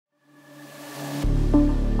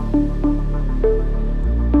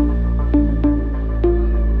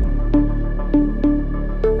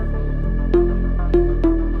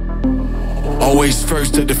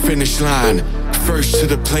first to the finish line. First to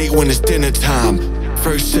the plate when it's dinner time.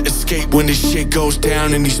 First to escape when this shit goes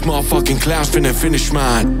down and these motherfucking clowns finna finish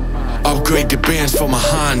mine. Upgrade the bands for my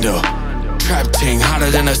Honda. Trap ting hotter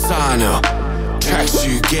than a sauna.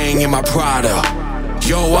 Tracksuit gang in my Prada.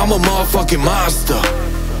 Yo, I'm a motherfucking monster.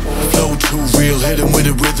 Flow too real, hit him with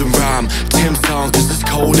a rhythm rhyme. Tim song cause it's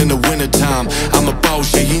cold in the wintertime. I'm a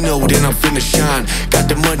boss, yeah, you know that I'm finna shine. Got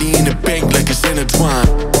the money in the bank like it's intertwined.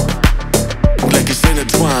 Like it's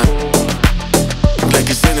intertwined. Like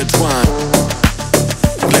it's intertwined.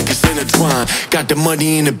 Like it's intertwined. Got the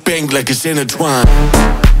money in the bank like it's intertwined.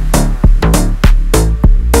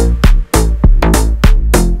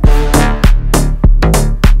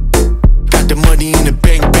 Got the money in the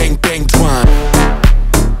bank, bang, bang, twine.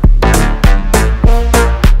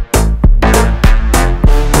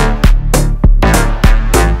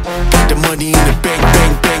 Got the money in the bank,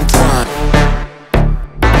 bang, bang, twine.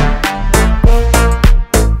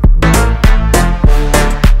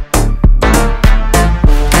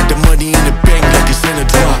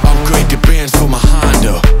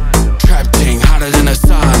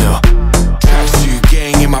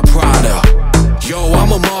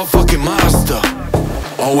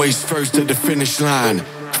 Always first to the finish line.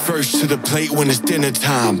 First to the plate when it's dinner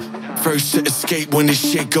time. First to escape when this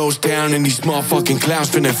shit goes down and these motherfucking clowns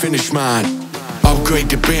finna finish mine. Upgrade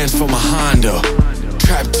the bands for my Honda.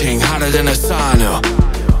 Trap ting hotter than a sauna.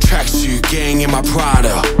 Tracksuit gang in my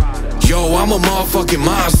Prada. Yo, I'm a motherfucking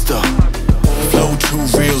monster. Flow too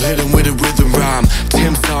real, hit him with a rhythm rhyme.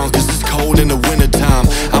 Tim song cause it's cold in the wintertime.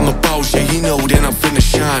 I'm a boss, yeah, you know that I'm finna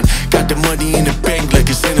shine. Got the money in the bank like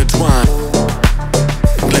it's intertwined.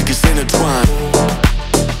 Like it's intertwined.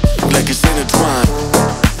 Like it's intertwined.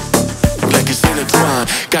 Like it's intertwined.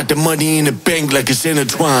 Got the money in the bank like it's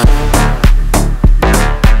intertwined.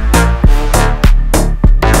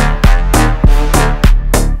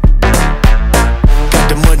 Got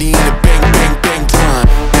the money in the bank, bang, bang, twine.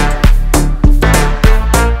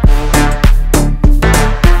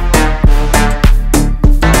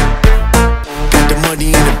 Got the money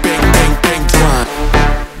in the bank, bang, bang, twine.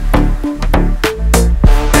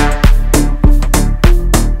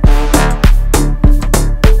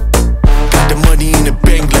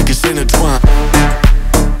 Intertwined.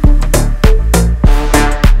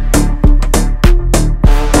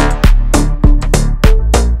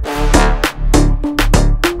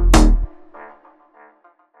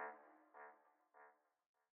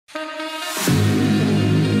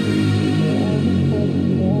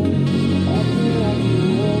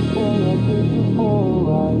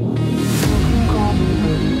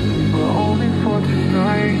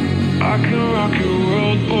 I can rock your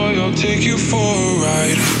world, boy, I'll take you for a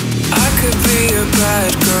ride. I could be a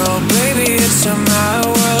bad girl, baby, it's a my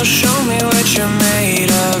world. Show me what you're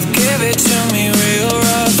made of, give it to me real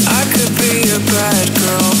rough. I could be a bad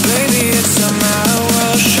girl, baby, it's a my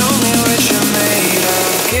world. Show me what you're made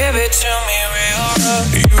of, give it to me real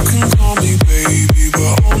rough. You can call me baby,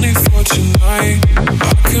 but only for tonight.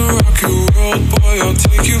 I can rock your world, boy, I'll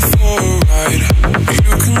take you for a ride.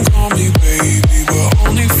 You can call me baby, but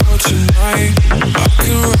only for tonight. I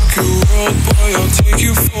can rock your world, boy, I'll take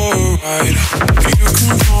you for a ride. You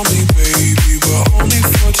can call me baby, but only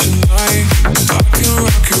for tonight. I can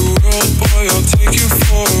rock your world, boy, I'll take you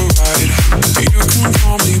for a ride. You can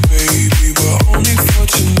call me baby, but only for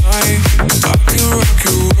tonight. I can rock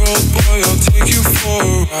your world, boy, I'll take you for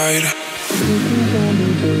a ride. You can call me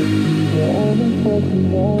baby, but only for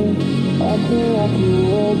tonight. I can rock your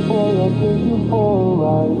world, boy, I'll take you for a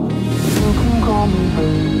ride. You can call me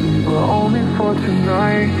baby, but only for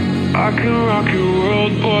tonight. I can rock your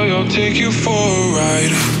world, boy, I'll take you for a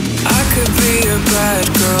ride. I could be a bad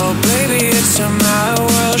girl, baby, it's a my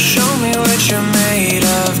world. Show me what you're made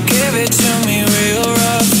of, give it to me real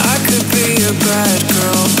rough. I could be a bad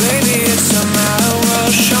girl, baby, it's a my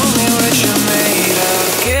world. Show me what you're made of,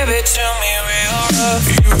 give it to me real rough.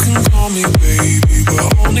 You can call me baby, but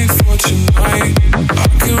only for tonight. I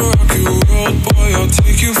can rock your world, boy, I'll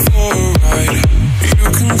take you for a ride. You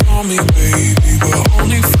can call me baby, but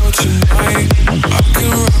only for tonight. I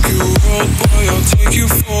can rock your world, boy, I'll take you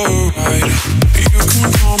for a ride. You can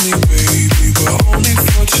call me baby, but only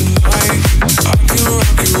for tonight. I can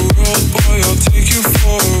rock your world, boy, I'll take you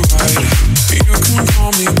for a ride. You can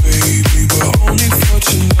call me baby, but only for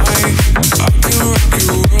tonight. I can rock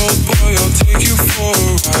your world, boy, I'll take you for a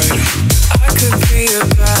ride. I could be a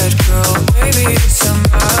bad girl, baby, it's a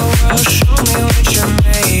my world. Show me what you're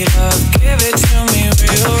made of, give it to me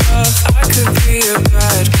real rough. I could be a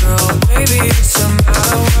bad girl, baby, it's a my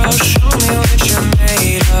world. Show me what you're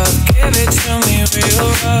made of, give it to me real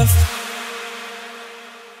rough.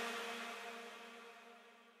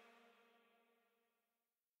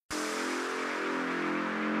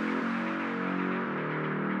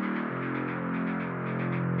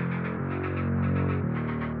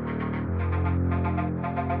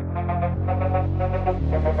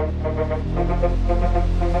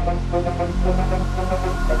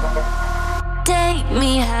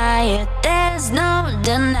 higher, there's no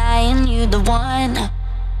denying you the one.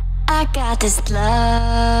 I got this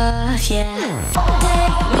love, yeah.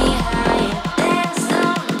 Take me higher, there's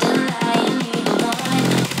no denying you the one.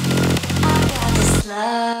 I got this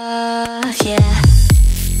love, yeah.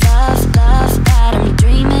 Love, love that I'm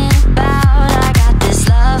dreaming about. I got this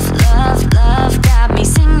love, love, love, got me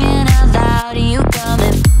singing out loud. Are you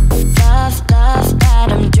coming? Love, love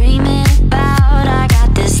that I'm dreaming about. I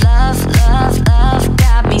got this love, love, love,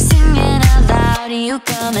 got me singing out loud. Are you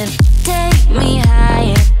coming? Take me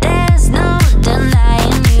higher, there's no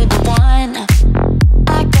denying you the one.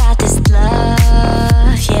 I got this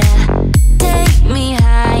love, yeah. Take me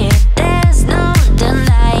higher, there's no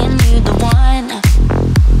denying you the one.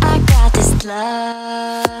 I got this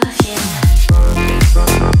love, yeah.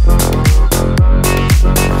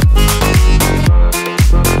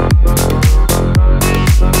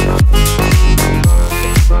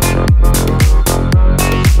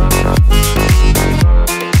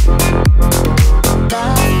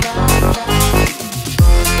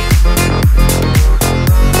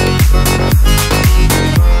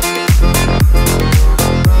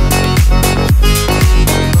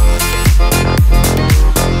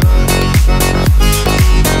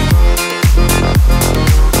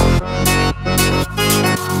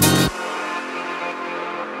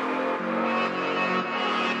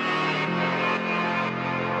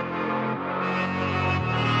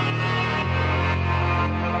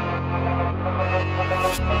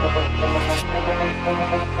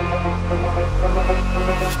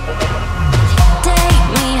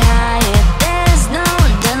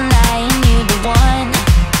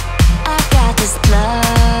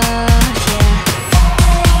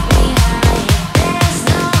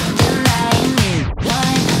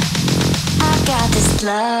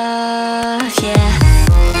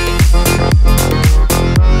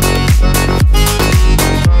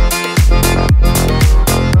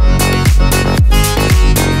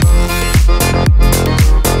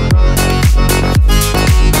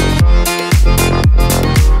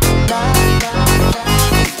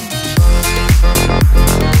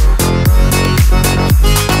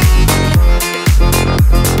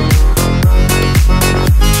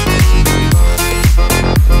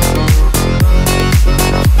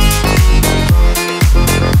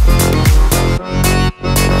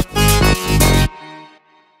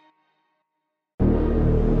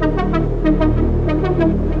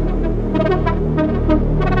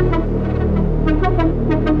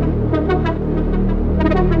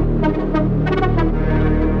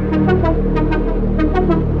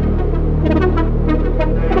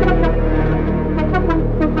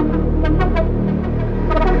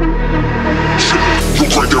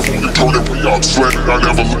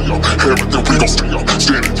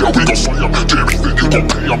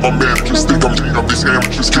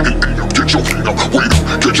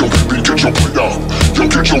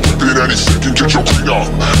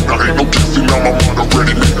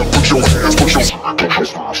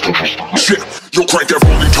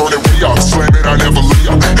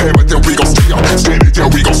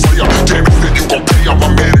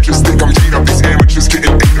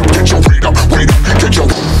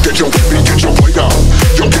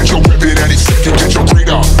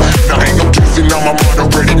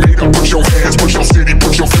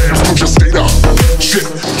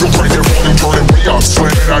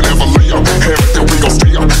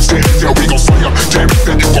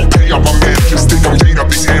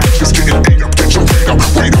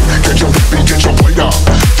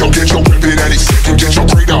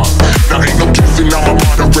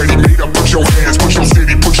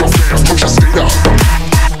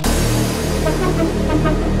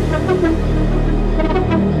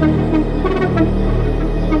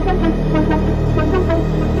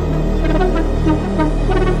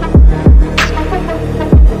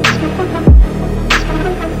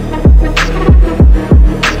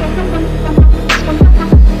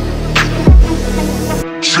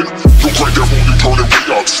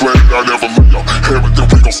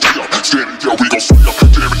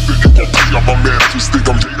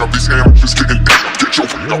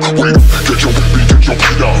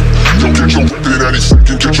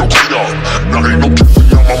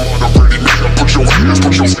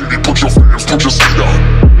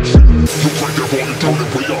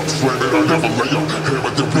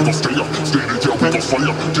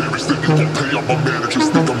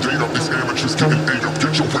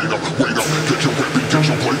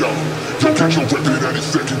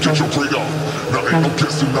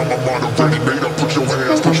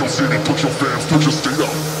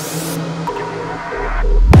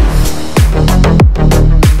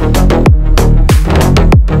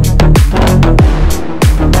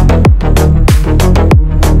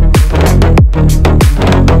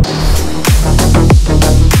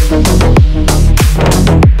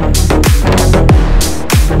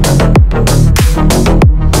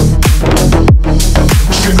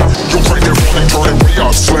 You'll break it, rolling, turn it way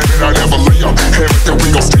up. Slamming, I never lay up. Hammer, then we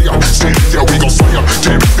gon' stay up. Standing, yeah, we gon' slay up.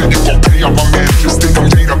 Damn it, then you gon' pay up. My man just think I'm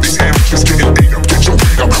made up. These amateurs getting ate up. Get your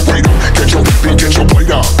weight up, wait up. Get your weapon, get your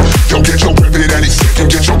blade up. Yo, get your weapon any second,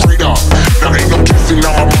 get your grade up. Now ain't no guessing,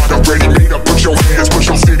 now my mind already made up. Put your hands, put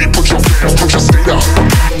your city, put your fans, put your state up.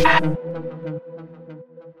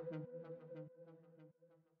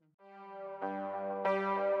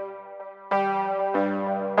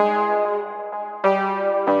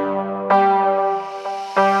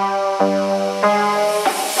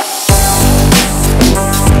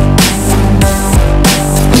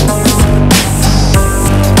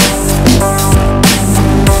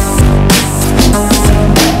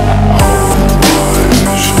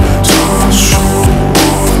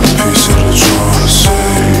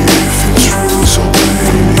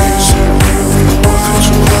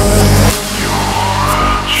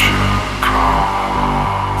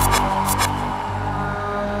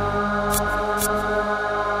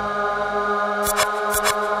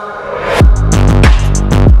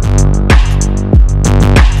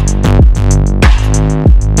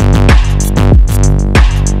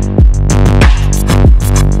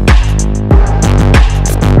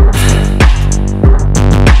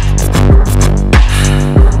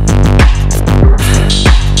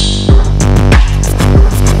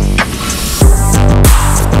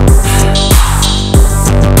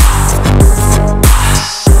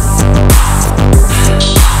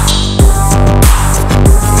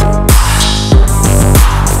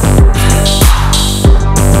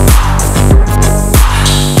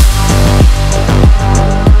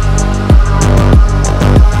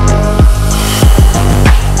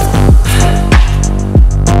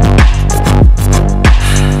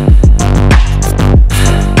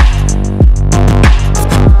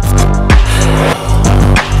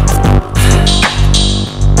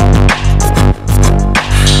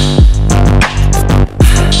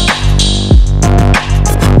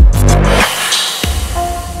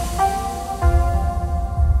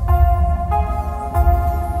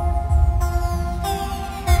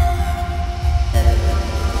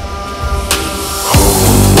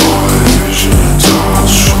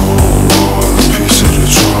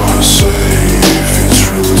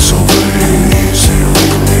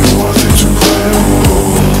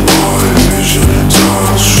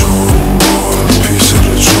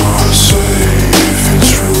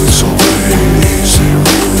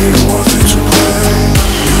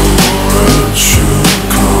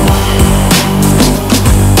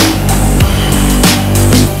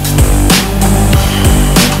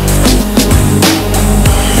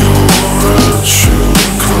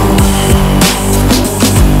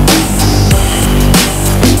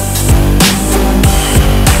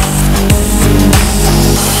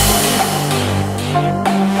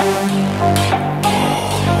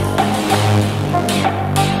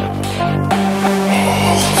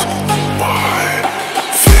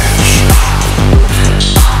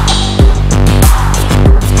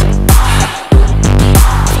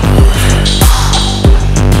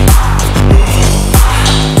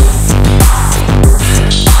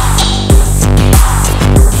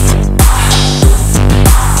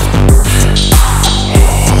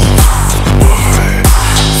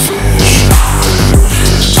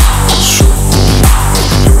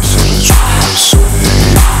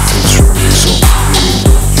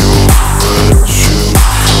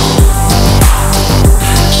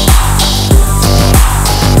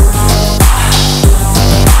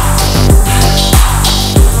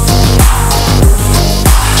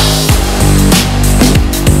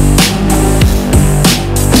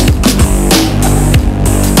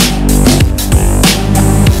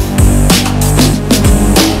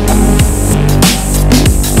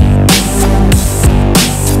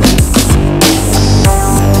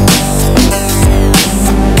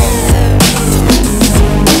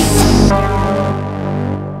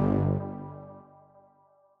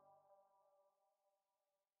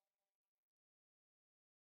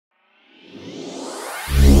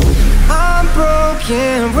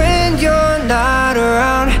 broken when you're not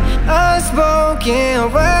around.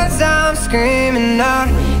 Unspoken words I'm screaming out.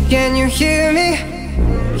 Can you hear me?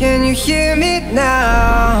 Can you hear me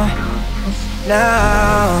now?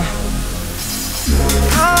 Now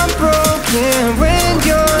I'm broken when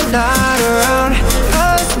you're not around.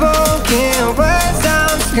 Unspoken words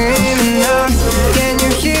I'm screaming out. Can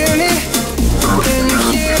you hear me? Can you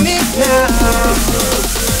hear me now?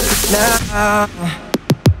 Now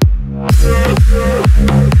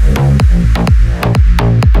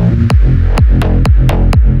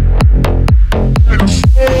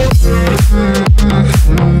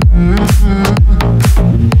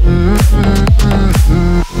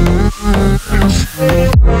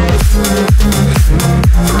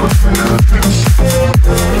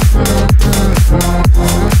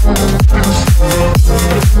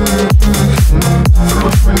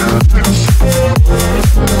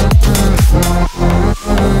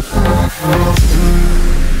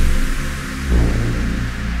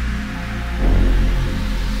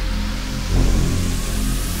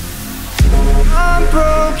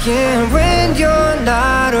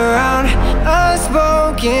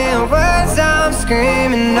broken words I'm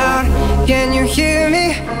screaming out. Can you hear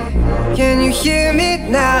me? Can you hear me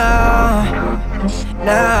now?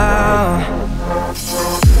 Now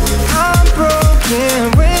I'm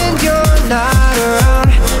broken when you're not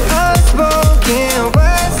around. Unspoken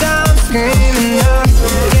words I'm screaming out.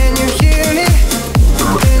 Can you hear me?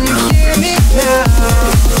 Can you hear me now?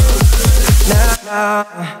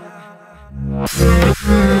 Now.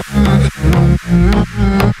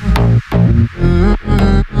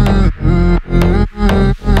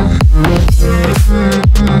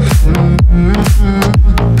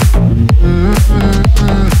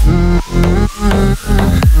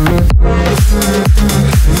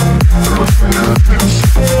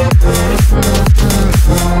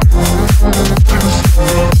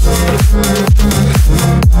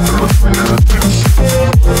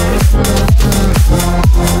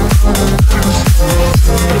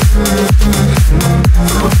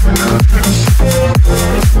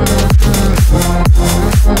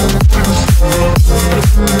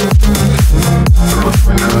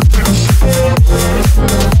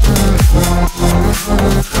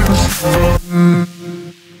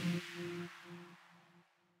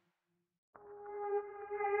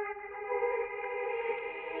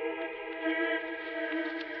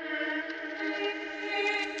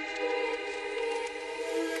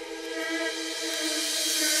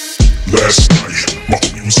 Last night, my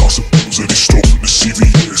homie was on some bills and he stole from the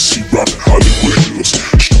CVS. He robbed at Hollywood Hills,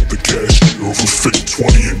 shot the cashier over fake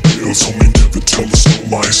 20 in bills. Homie never tell us no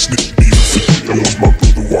lie, snitching even for jail. That was my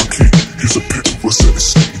brother Joaquin, here's a pic of us at the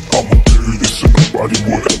scene. I'ma bury this so nobody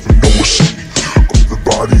would ever know a shame. Of the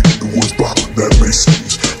body in the woods behind that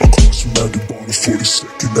Macy's, across from Aden on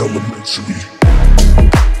 42nd Elementary.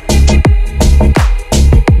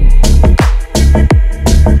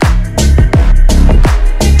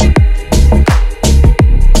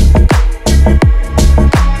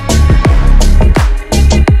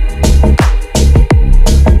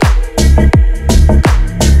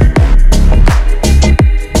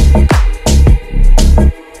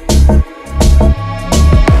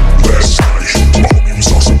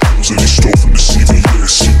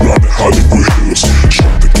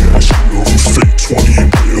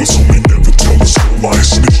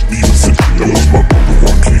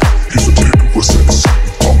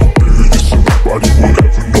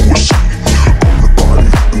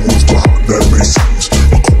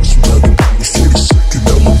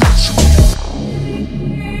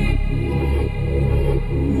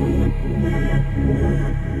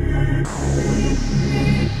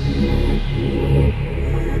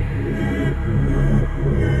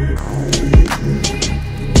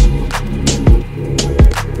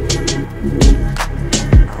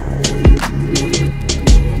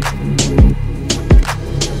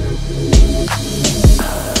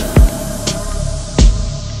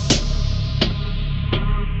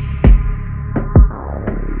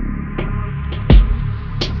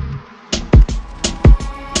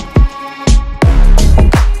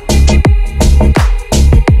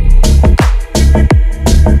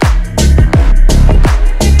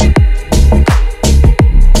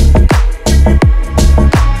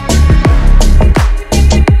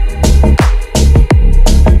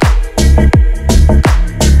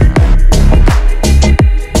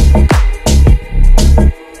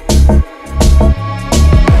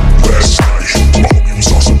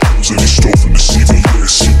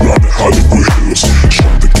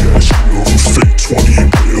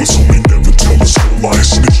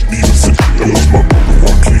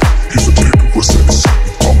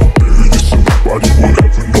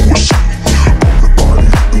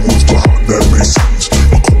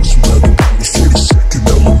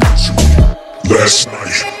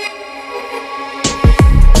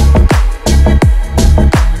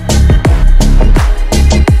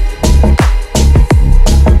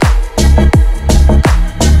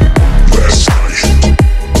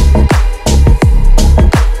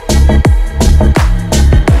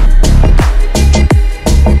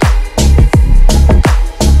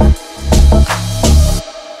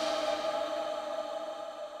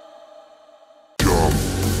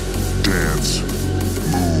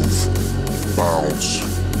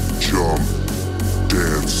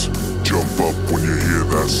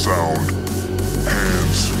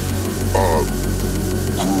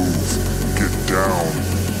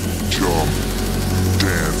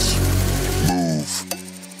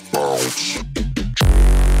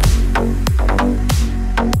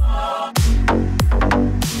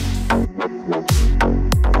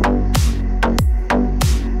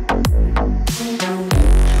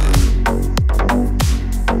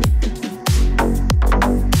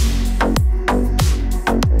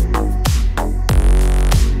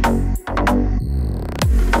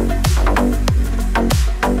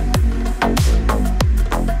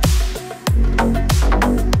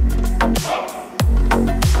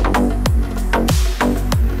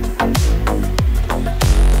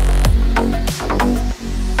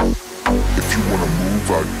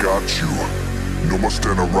 know I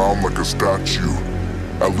stand around like a statue.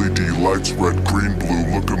 LED lights, red, green, blue,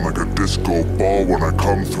 looking like a disco ball when I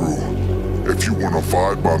come through. If you wanna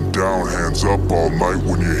vibe, I'm down, hands up all night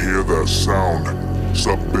when you hear that sound.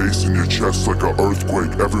 Sub bass in your chest like an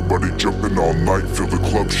earthquake, everybody jumping all night, feel the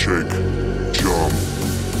club shake. Jump,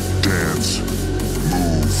 dance,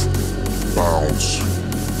 move, bounce,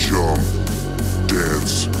 jump,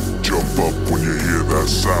 dance, jump up when you hear that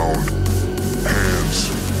sound. Hands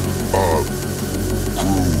up,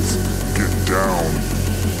 groove, get down,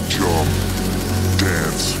 jump,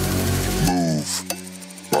 dance, move,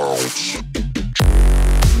 bounce.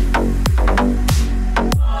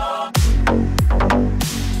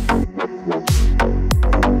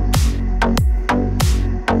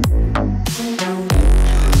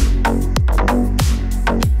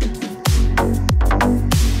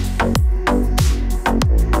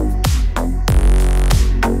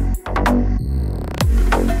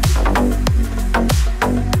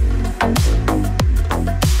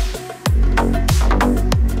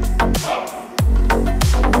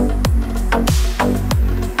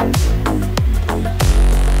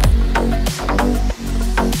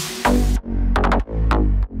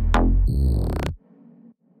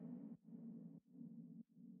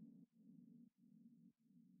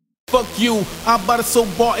 Fuck you, I buy the soap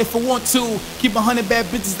bar if I want to. Keep 100 bad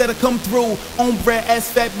bitches that'll come through. On bread, ass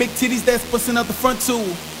fat, big titties that's busting out the front too.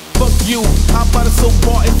 Fuck you, I buy the soap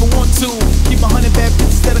bar if I want to. Keep 100 bad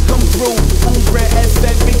bitches that'll come through. On bread, ass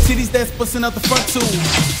fat, big titties that's busting out the front too.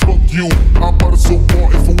 Fuck you, I buy the soap bar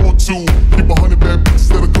if I want to. Keep 100 bad bitches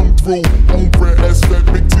that'll come through. On bread, ass fat,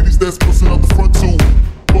 big titties that's busting out the front too.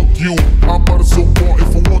 Fuck you, I buy the soap bar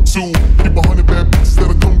if I want to. Keep 100 bad bitches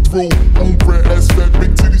that'll come through. On bread, ass fat,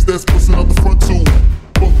 big titties that's busting out the front too.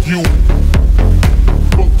 Fuck you,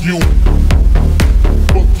 fuck you,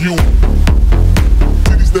 fuck you.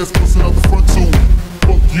 Titties that's busting out the front too.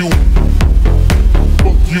 Fuck you,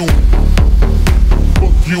 fuck you,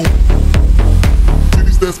 fuck you.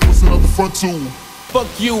 Titties that's busting out the front too. Fuck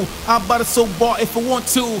you, I buy the soap bar if I want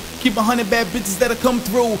to. Keep 100 bad bitches that'll come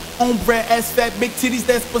through. On bread, ass fat, big titties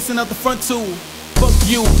that's busting out the front too. Fuck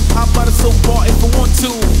you, I buy the soap bar if I want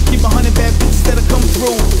to. Keep 100 bad bitches that'll come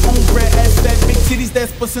through. On bread, ass fat, big titties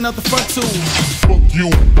that's busting out the front too. Fuck you,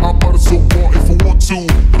 I buy the soap bar if I want to.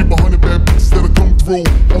 Keep 100 bad bitches that'll come through.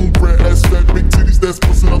 On bread, ass fat, big titties that's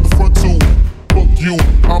busting out the front too. Fuck you,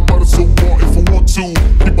 I buy the soap bar if I want to.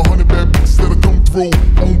 Keep 100 bad bitches that'll come through.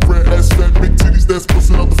 On bread, ass fat, big titties that's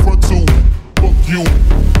busting out the front too. Fuck you,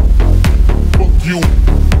 fuck you,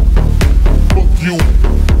 fuck you.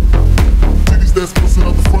 Titties that's busting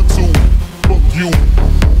out the front too. Fuck you,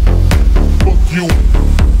 fuck you,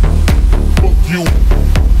 fuck you.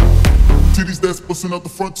 Titties that's busting out the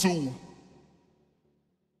front too.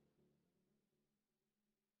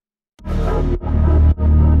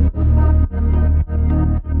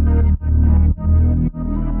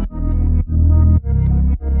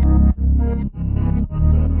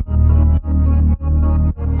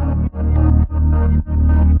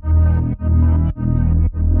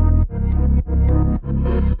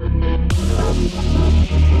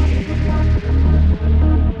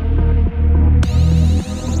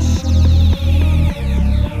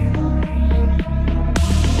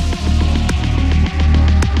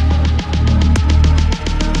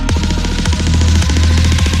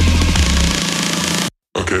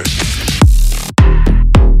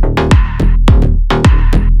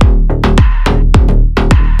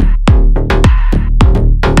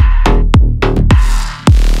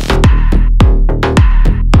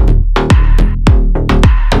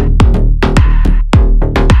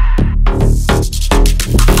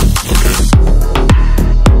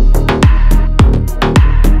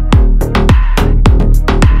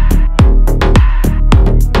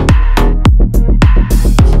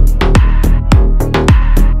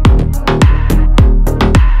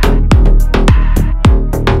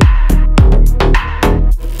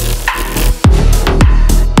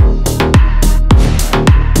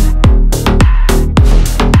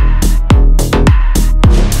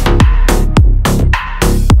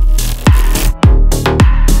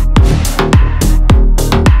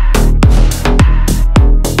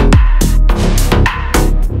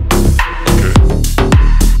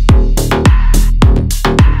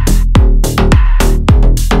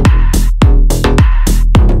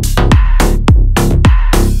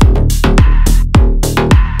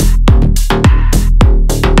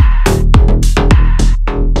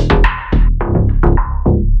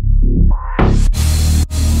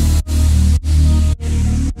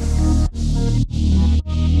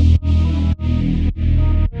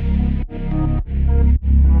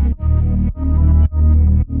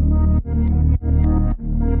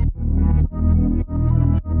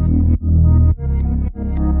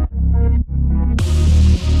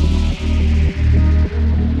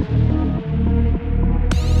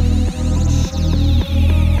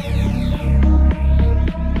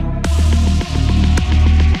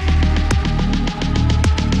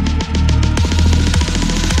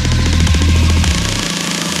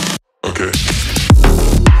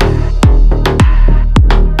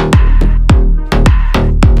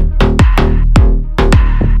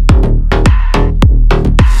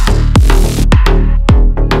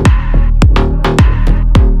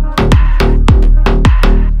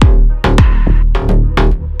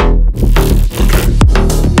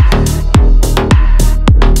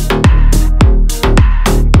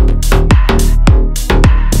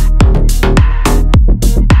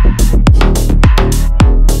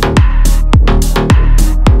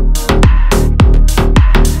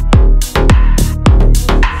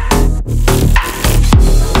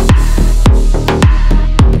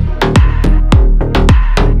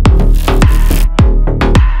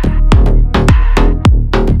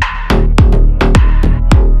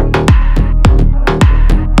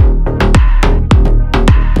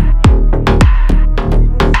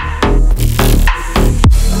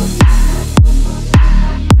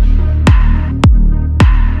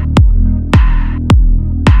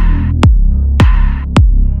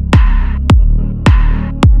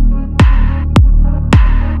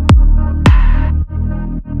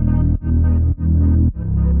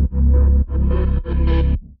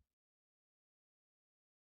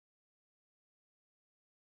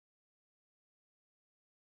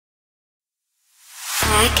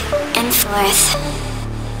 back and forth.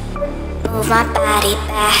 Move my body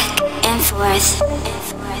back and forth.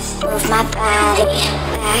 Move my body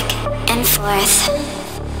back and forth.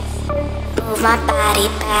 Move my body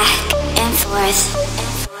back and forth.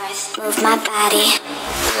 Move my body back and forth. Move my body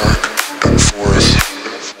back and forth.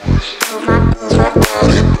 Move my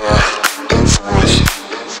body back and forth.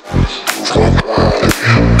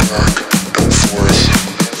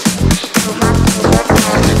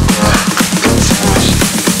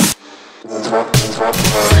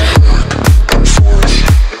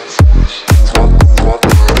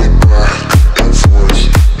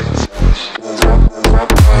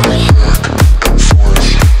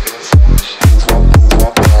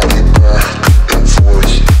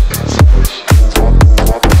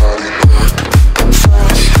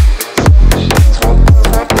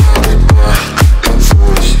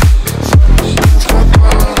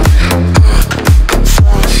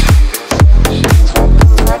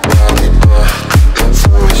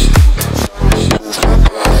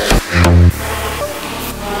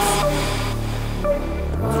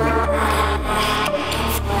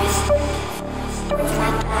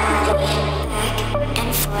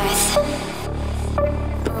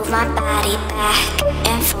 Move my body back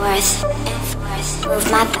and forth.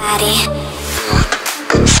 Move my body back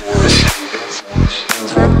and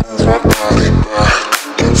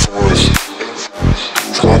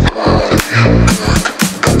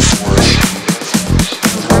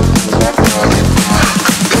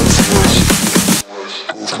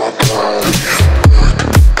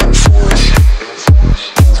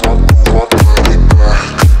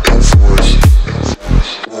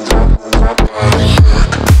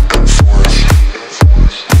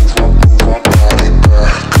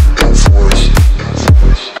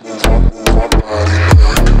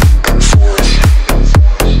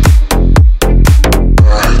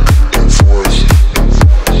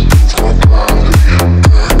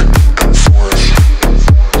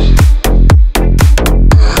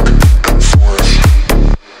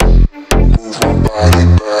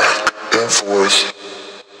forth.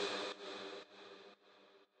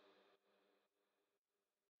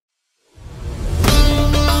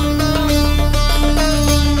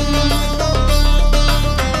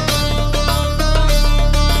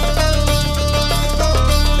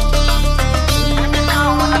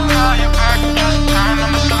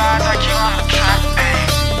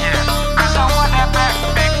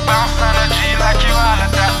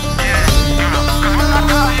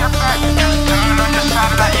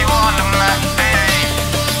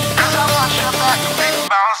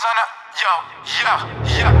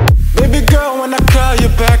 Baby girl, when I call you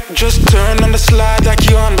back, just turn on the slide like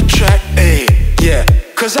you on the track, ayy, yeah.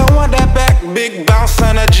 Cause I want that back, big bounce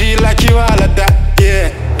energy like you all of that,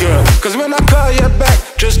 yeah, girl. Cause when I call you back,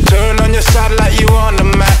 just turn on your side like you on the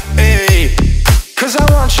mat, ayy. Cause I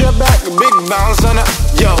want your back, big bounce on it,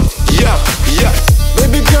 yo, yo, yeah.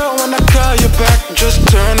 Baby girl, when I call you back, just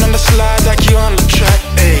turn on the slide like you on the track,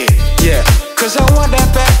 ayy, yeah. Cause I want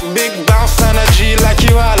that back, big bounce energy like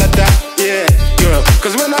you all of that, yeah, girl.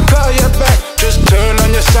 Cause when I call you back, just turn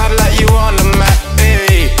on your side like you on the mat,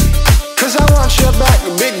 ayy. Cause I want your back,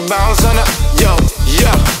 big bounce on it, yo,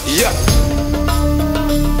 yo, yeah.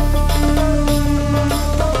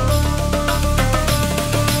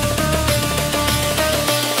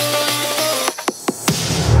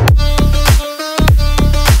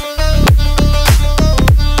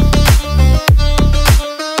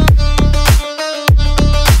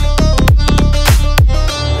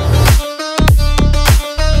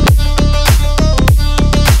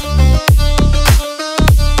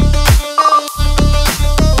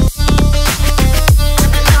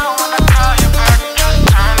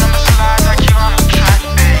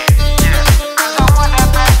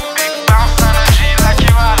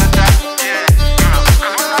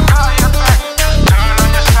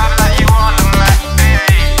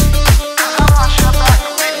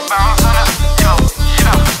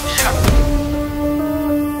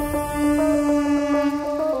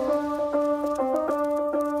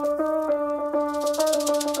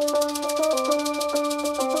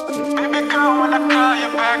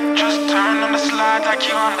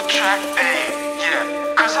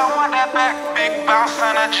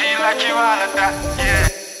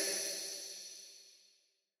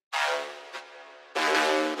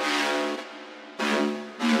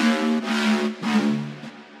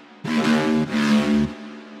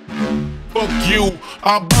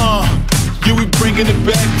 Yeah, we bringing it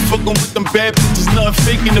back. Fucking with them bad bitches, nothing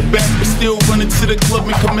fake in the back. But still running to the club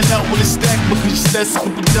and coming out with a stack. Because you stats a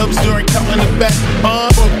couple dubs during counting the back.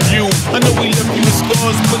 Fuck you, I know we left you in score.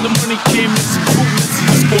 scars, but the money came in some group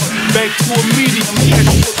messages. Back to a medium, he had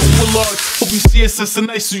to look to a large. Hope you see us as a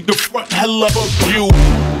nice so you can front hell up. Fuck you.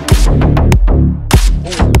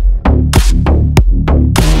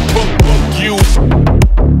 Fuck you.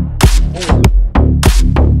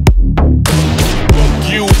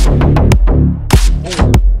 Fuck you.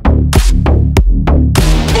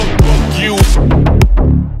 Fuck you.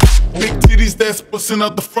 Big titties that's busting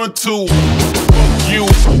out the front too. Fuck you.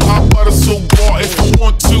 I bought a so bar if I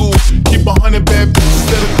want to. Keep 100 bad bitches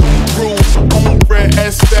that'll come through. I'm a red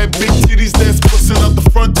ass fat big titties that's busting out the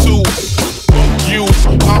front too. Fuck you.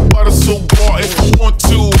 I bought a so bar if I want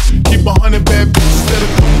to. Keep 100 bad bitches that'll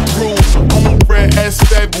come through. I'm a red ass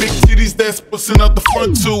fat big titties that's busting out the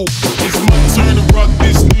front too. It's my turn to rock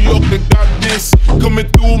this. New York that got this. Coming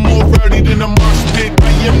through more rowdy than a mosh pit.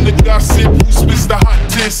 I am the gossip who spits the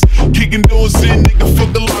hottest. Kicking doors in, nigga,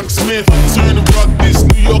 fuck the locksmith. Turn to rock this.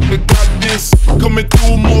 New York that got this. Coming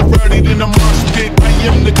through more rowdy than a mosh pit. I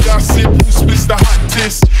am the gossip who spits the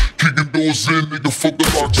hottest. Kicking doors in, nigga, fuck the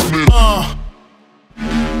locksmith.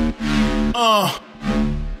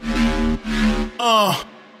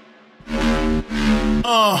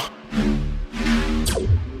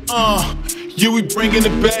 Yeah, we bringing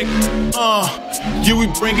it back. Yeah, we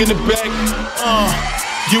bringing it back.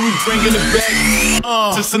 Yeah, we bringing it back.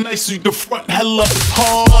 Just a nice so you can front hella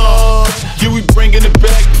hard. Yeah, we bringing it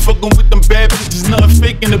back. Fucking with them bad bitches, nothing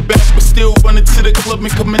fake in the back. But still running to the club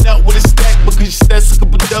and coming out with a stack. Because you stats a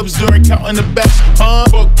couple dubs during counting the back.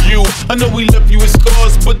 Fuck you. I know we left you with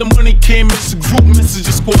scars, but the money came in a group message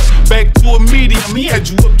squad. Back to a medium, he had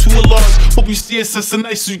you up to a large. Hope you see us as a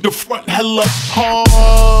nice so you can front hella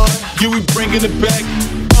hard. Yeah, we bringing it back.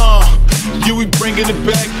 Yeah, we bringing it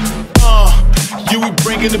back. Yeah, we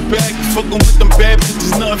bringing it back. Fucking with them bad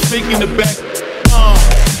bitches, nothing fake in the back.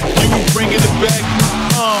 Yeah, we bringing it back.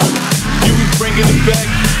 Yeah, we bringing it back.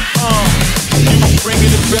 Yeah, we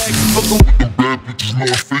bringing it back. Fucking with them bad bitches,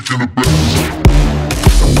 nothing fake in the back.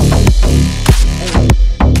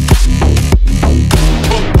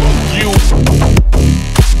 Fuck you.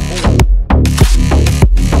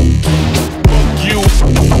 Fuck you.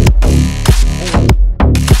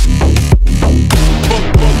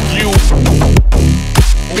 Fuck you.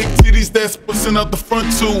 Big titties that's busting out the front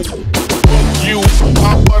too. Fuck you. I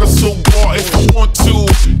bought a so bar if I want to.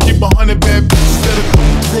 Keep 100 bad bitches that'll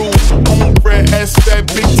come through. I'm a red ass fat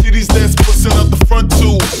big titties that's busting out the front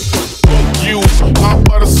too. Fuck you. I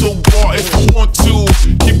bought a so bar if I want to.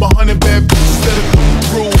 Keep 100 bad bitches that'll come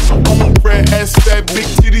through. I'm a red ass fat big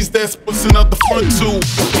titties that's busting out the front too.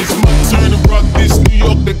 It's my turn to rock this. New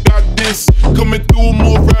York that got this. Coming through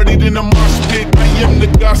more rowdy than a mosh pit. I am the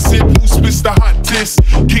gossip who spits the hottest.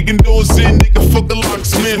 Kicking doors in, nigga, fuck the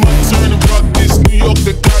locksmith. My turn to rock this. New York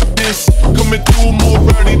that got this. Coming through more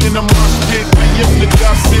rowdy than a mosh pit. I am the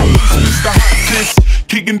gossip who spits the hottest.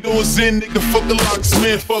 Kicking doors in, nigga, fuck the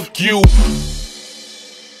locksmith. Fuck you.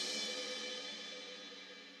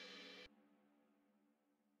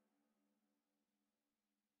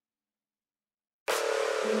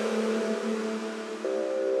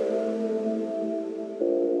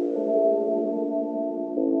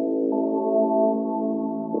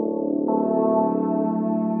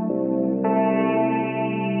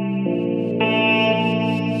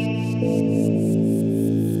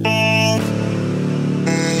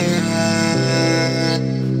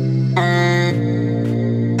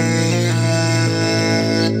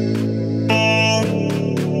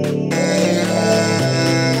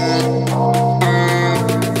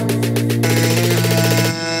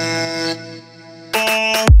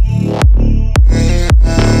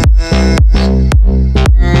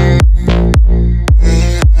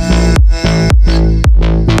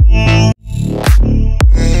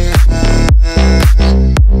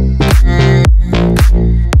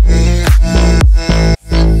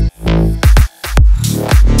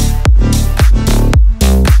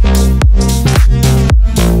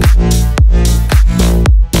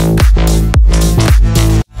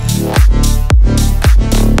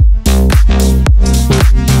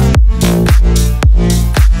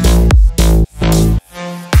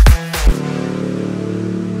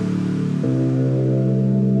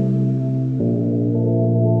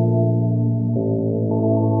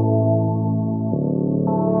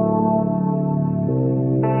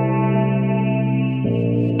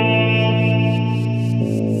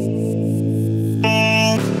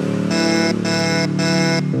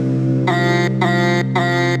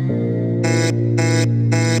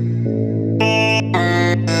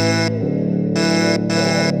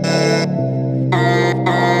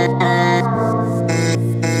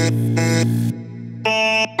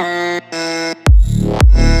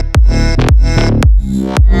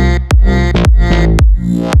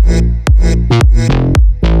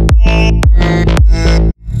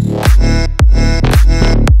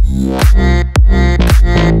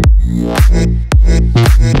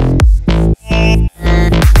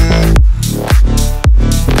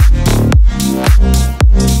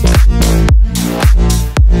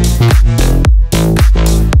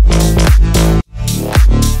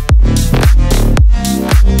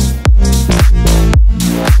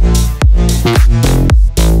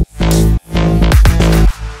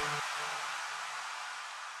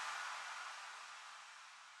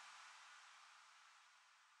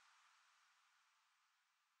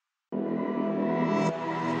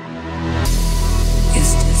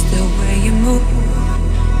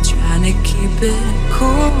 trying to keep it cool.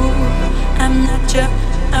 I'm not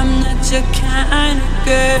your kind of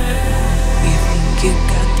girl. You think you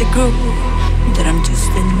got the groove, that I'm just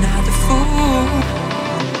another fool.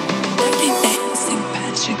 Dirty dancing,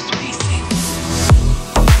 Patrick's racing.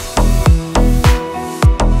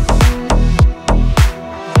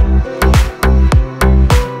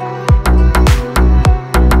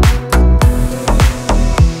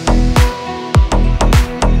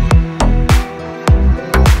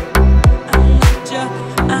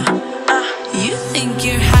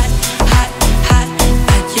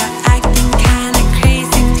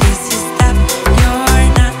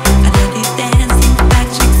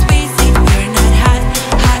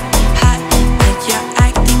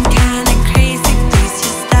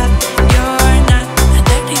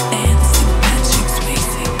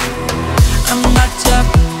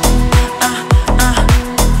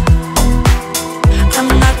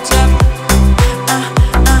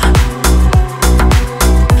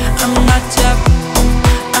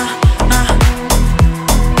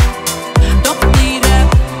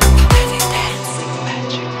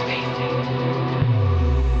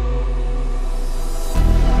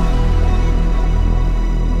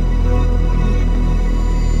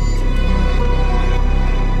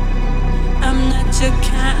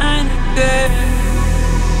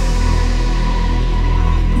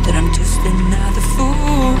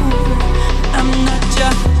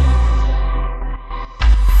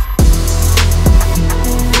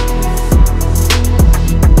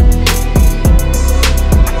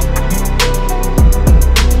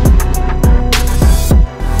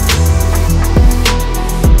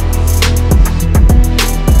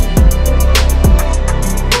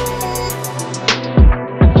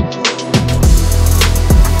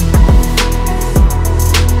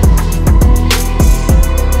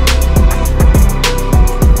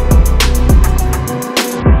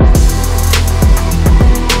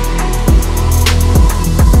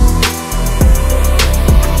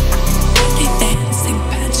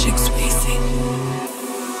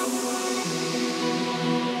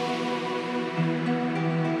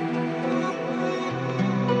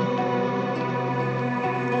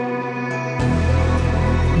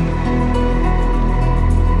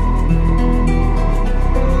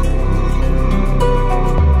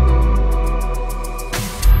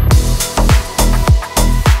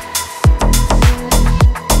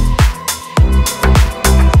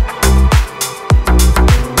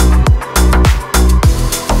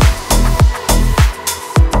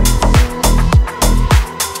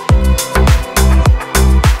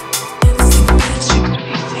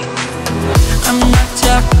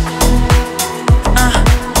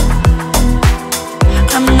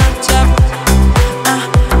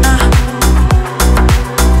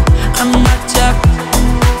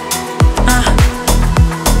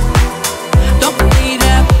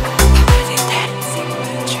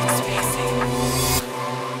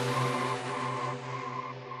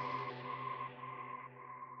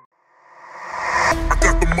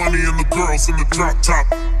 In the drop top,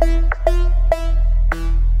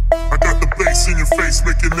 I got the bass in your face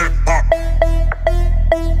making that pop.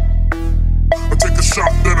 I take a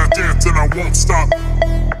shot, then I dance and I won't stop.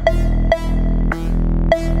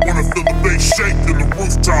 Wanna feel the bass shake in the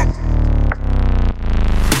rooftop.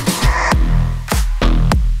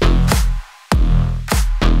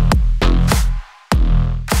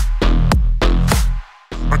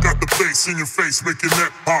 I got the bass in your face making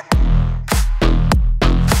that pop.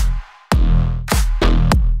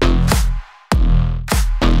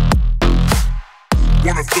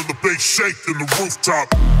 Wanna feel the bass shake in the rooftop.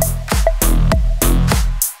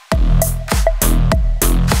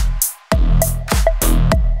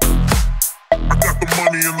 I got the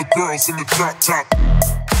money and the girls in the drop top.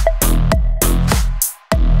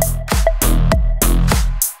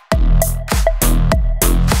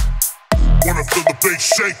 Wanna feel the bass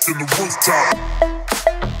shake in the rooftop.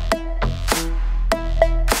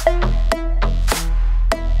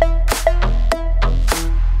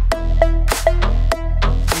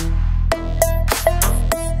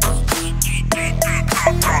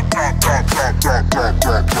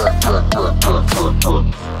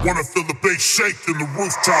 Wanna feel the bass shake in the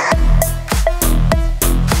rooftop.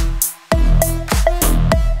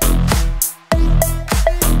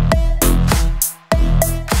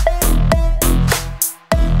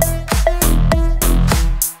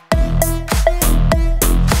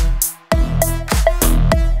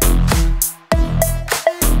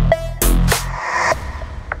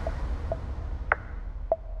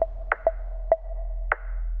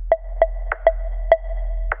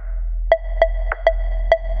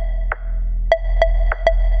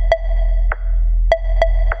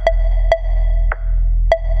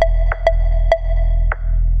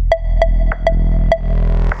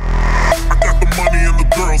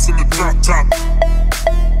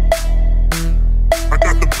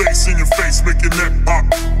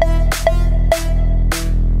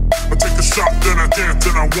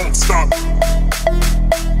 won't stop.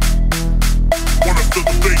 Wanna feel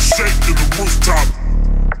the bass shake to the rooftop.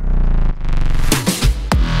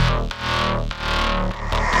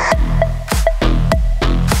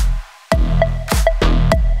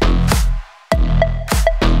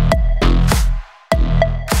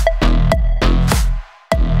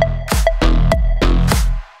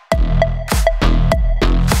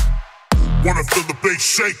 Wanna feel the bass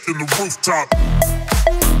shake in the rooftop.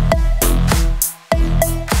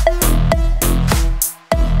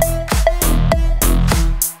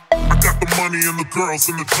 I got the money and the girls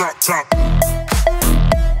in the drop top.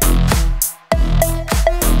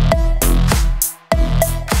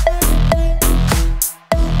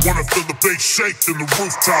 Wanna feel the bass shake in the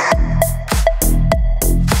rooftop.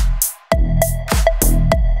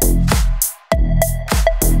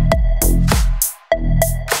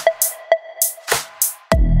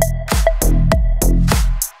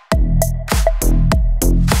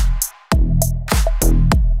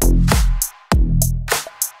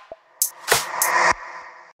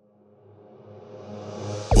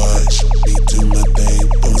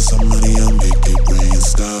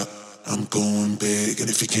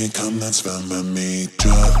 If you can't come, that's fine by me.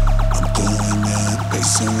 Drop, I'm going in.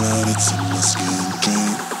 Bass so loud, it's in my skin.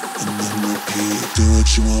 Drink, and then repeat. Do what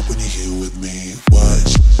you want when you're here with me.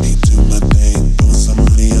 Watch me do my thing. Throwing some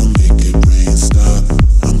money, I'll make it rain. Stop,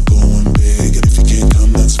 I'm going big. And if you can't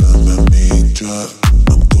come, that's fine by me. Drop,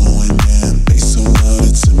 I'm going in. Bass so loud,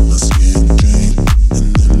 it's in my skin. Drink,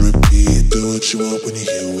 and then repeat. Do what you want when you're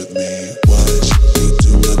here with me. Watch me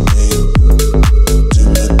do my thing. Do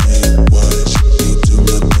my thing. Watch.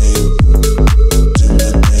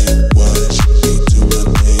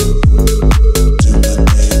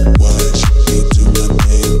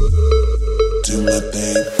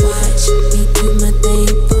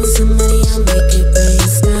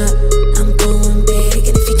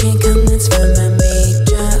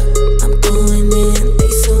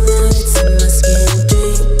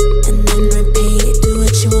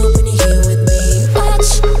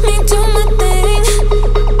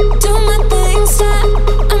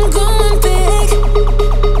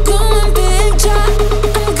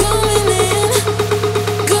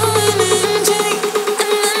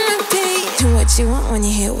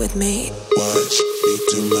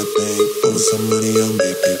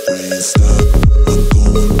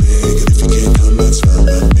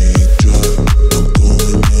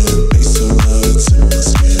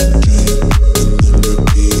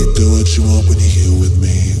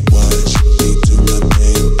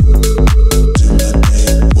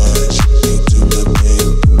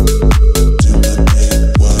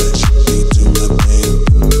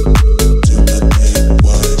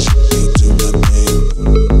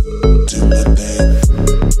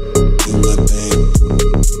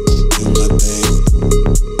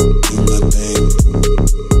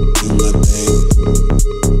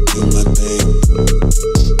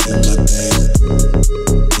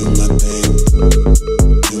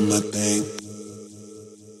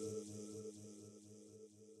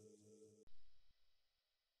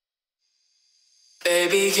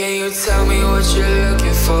 Baby, can you tell me what you're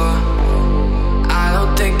looking for? I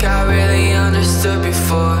don't think I really understood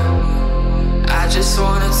before. I just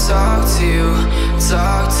wanna talk to you,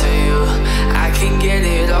 talk to you. I can get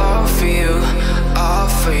it all for you, all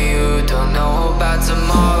for you. Don't know about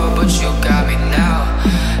tomorrow, but you got me now.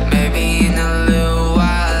 Maybe in a little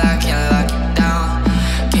while I can lock you down.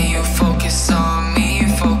 Can you focus on me,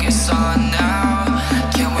 focus on now?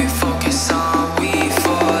 Can we focus on we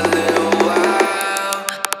for a little while?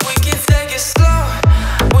 We can take it slow,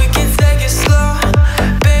 we can take it slow.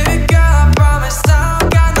 Baby girl, I promise I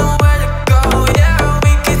don't got nowhere to go. Yeah,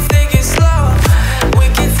 we can take it slow, we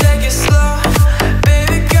can take it slow.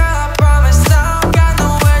 Baby girl, I promise I don't got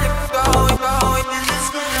nowhere to go.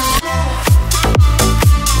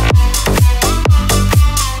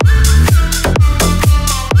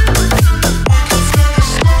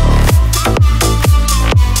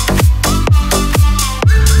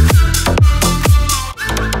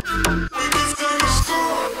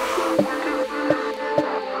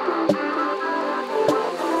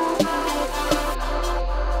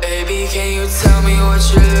 Baby, can you tell me what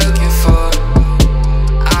you're looking for?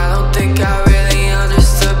 I don't think I really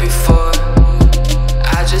understood before.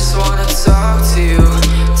 I just wanna talk to you,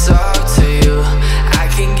 talk to you. I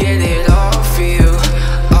can get it all for you,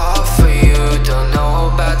 all for you. Don't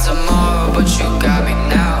know about tomorrow, but you got me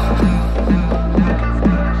now.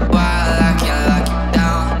 While I can lock you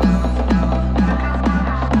down.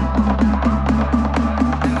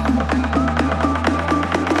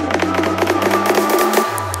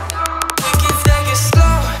 We can take it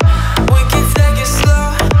slow, we can take it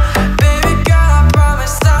slow.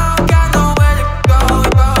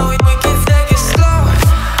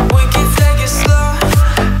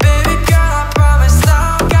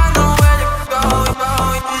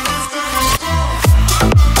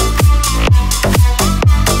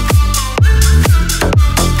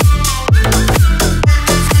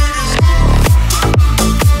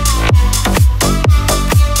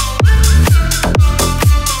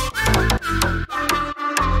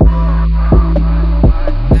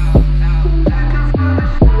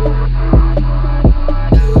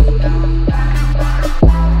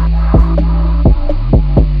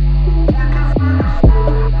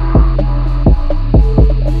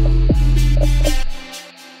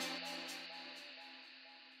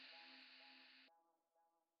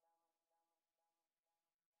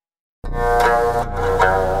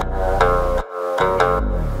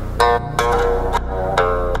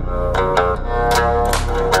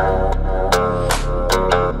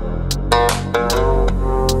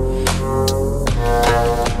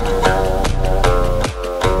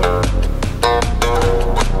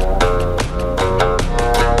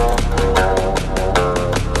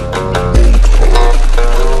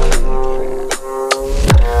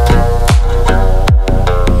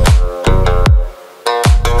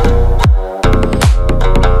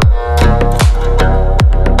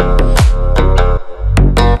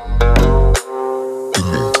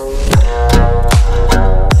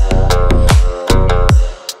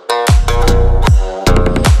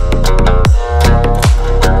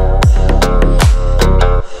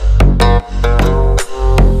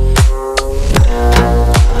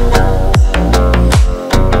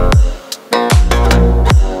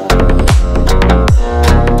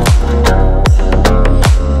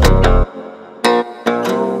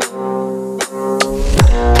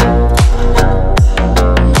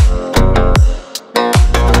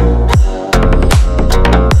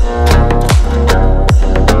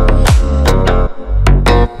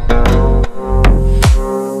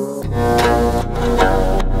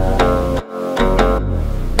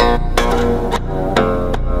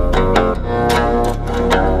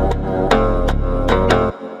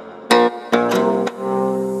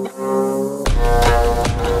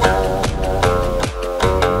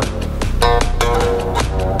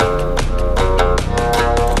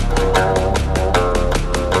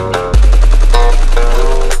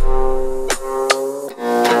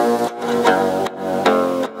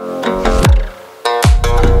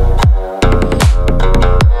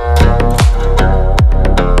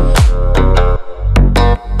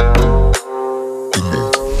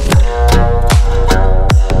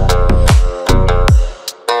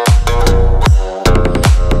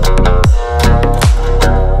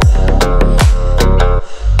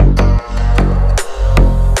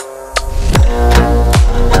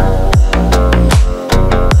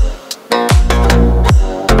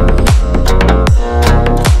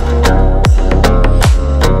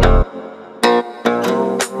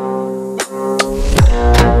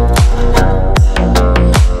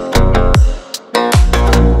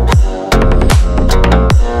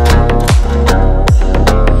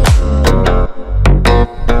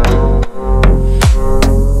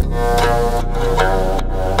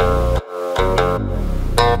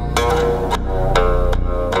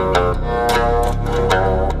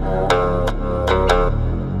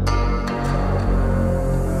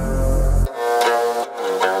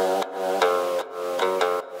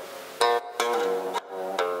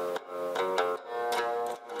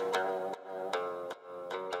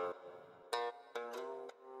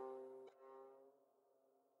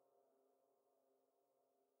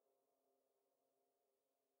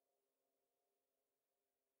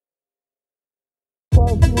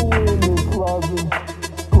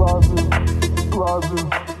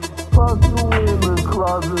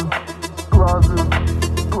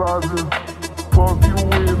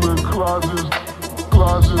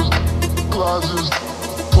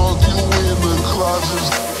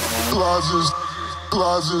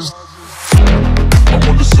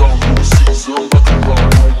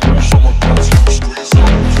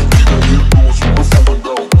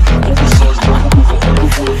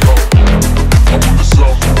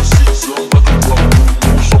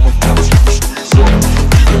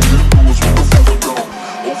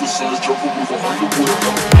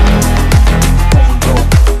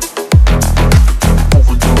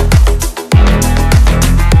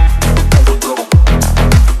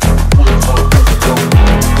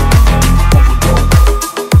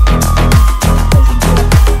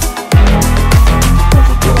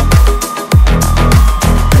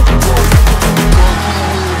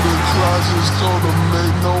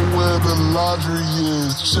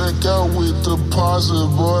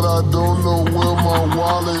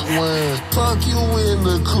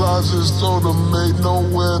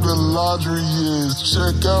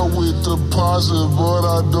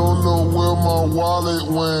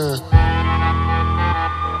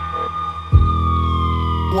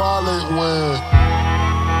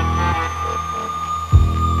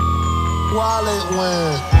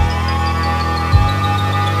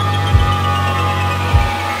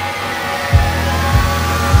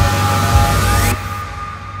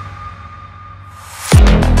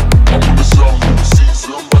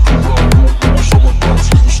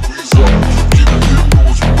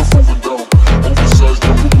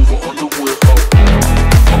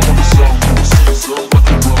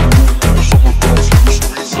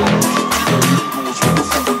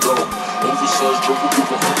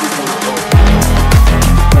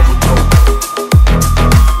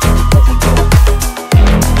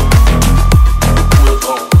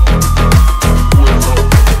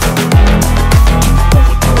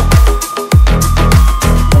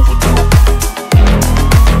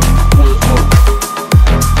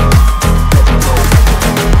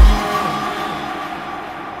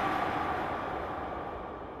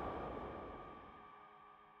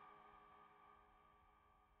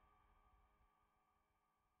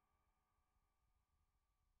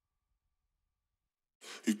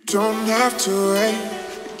 You don't have to wait,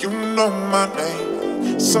 you know my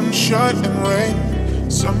name. Sunshine and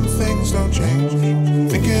rain, some things don't change.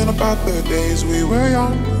 Thinking about the days we were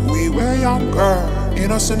young, girl.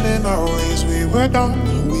 Innocent in our ways, we were dumb,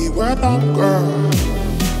 girl.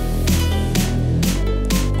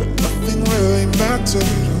 When nothing really mattered,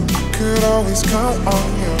 I could always count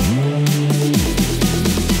on you.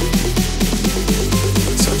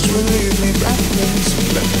 Touch will leave me breathless, so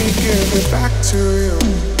let me give it back to you.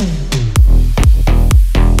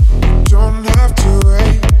 Don't have to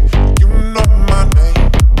wait, you know my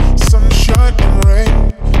name. Sunshine and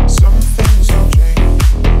rain, some things don't change.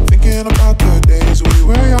 Thinking about the days we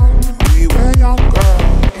were young, girl.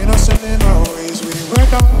 Innocent in our ways, we were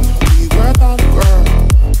dumb, girl.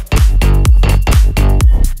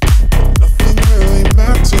 Nothing really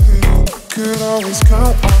mattered, I could always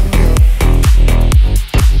count on you.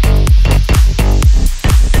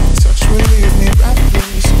 Touch will leave me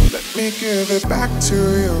breathless, so let me give it back to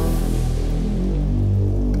you.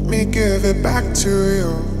 Let me give it back to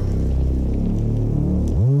you.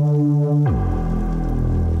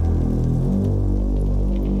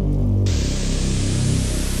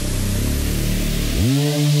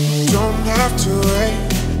 Don't have to wait,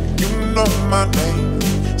 you know my name.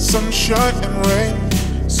 Sunshine and rain,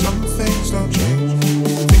 some things don't change.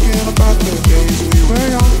 Thinking about the days we were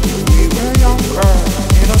young, girl.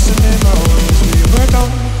 Innocent in our ways, we were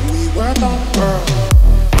dumb, girl.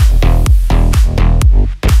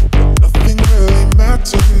 Nothing really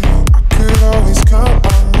mattered, I could always count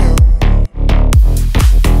on you.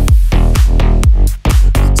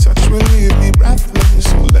 Your touch will leave me breathless,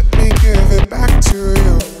 so let me give it back to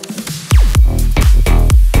you.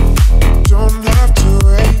 Don't have to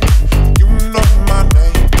wait, you know my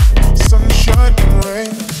name. Sunshine and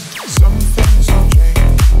rain, some things don't change.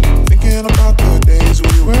 Thinking about the days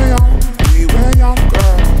we were young,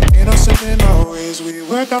 girl. Innocent in our ways, we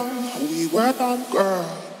were dumb, girl.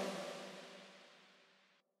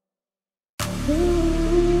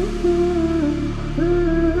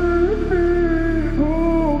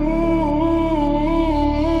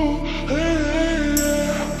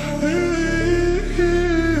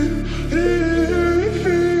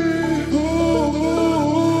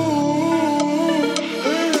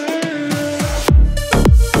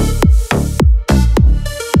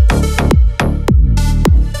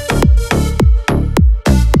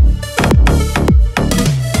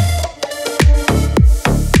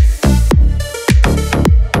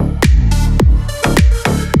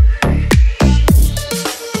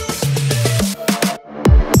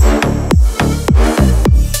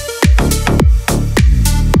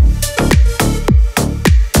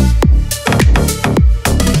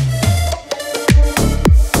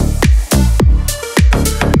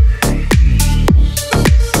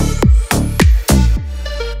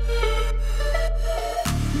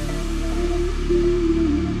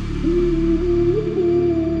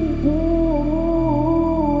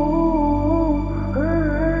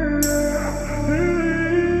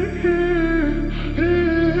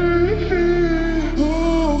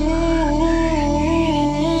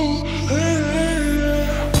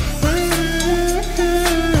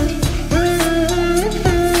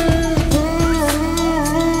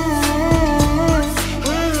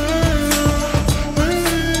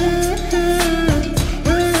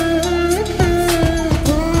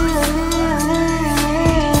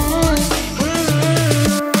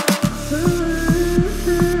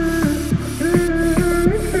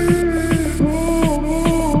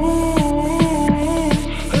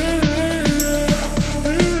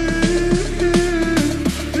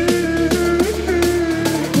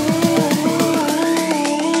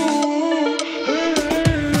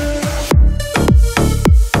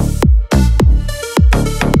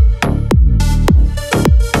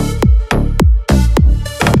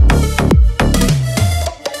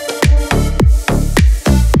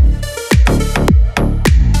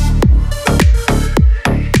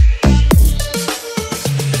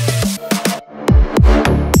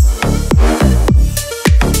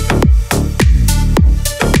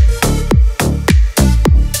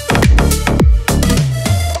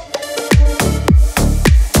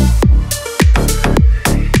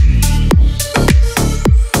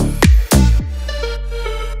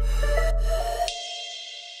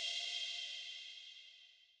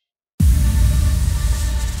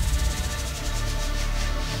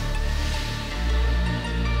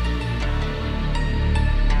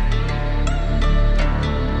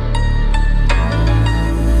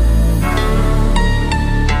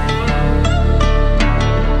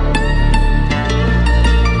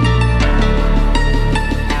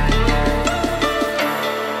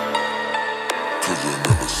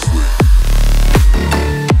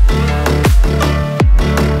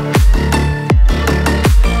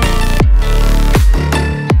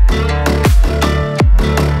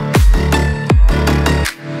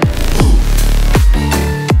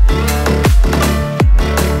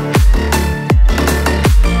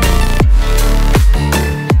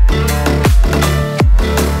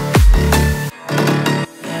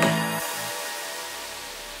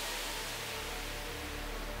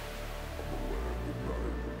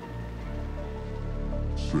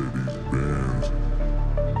 Mercedes-Benz.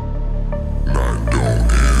 Night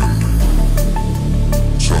don't end,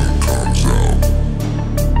 sun comes out,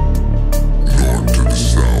 north to the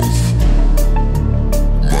south.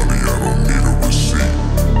 Money, I don't need a receipt,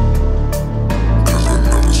 'cause I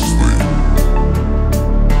never sleep.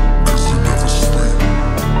 'Cause I never sleep.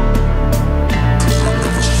 'Cause I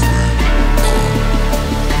never sleep.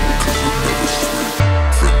 'Cause I never sleep.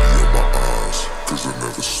 Fendi in my eyes, 'cause I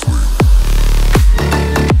never sleep.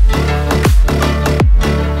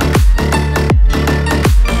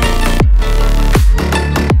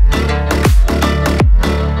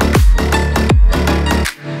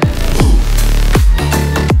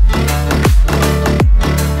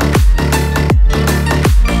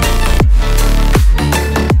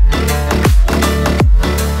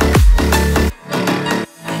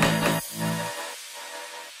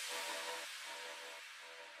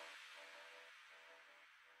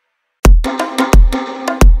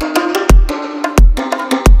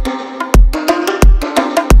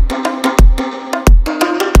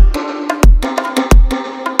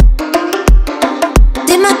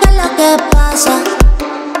 Dime qué es lo que pasa,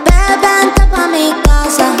 bebé, vente pa' mi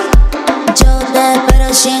casa. Yo te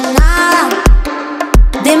espero sin nada.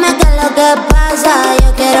 Dime qué es lo que pasa, yo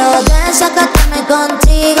quiero desacatarme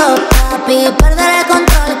contigo, papi. Perder el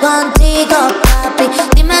control contigo, papi.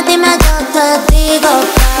 Dime, yo te digo,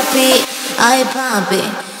 papi. Ay, papi,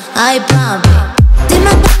 ay, papi.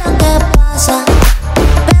 Dime qué es lo que pasa,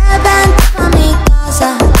 bebé, vente pa' mi casa.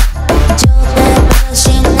 Yo te espero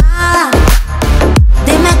sin nada.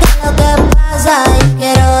 Dime qué es lo que pasa, yo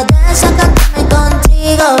quiero desacatarme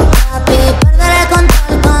contigo, papi. Perder el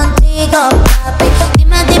control contigo, papi.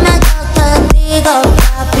 Dime, yo te digo,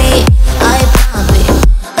 papi. Ay, papi,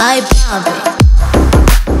 ay, papi.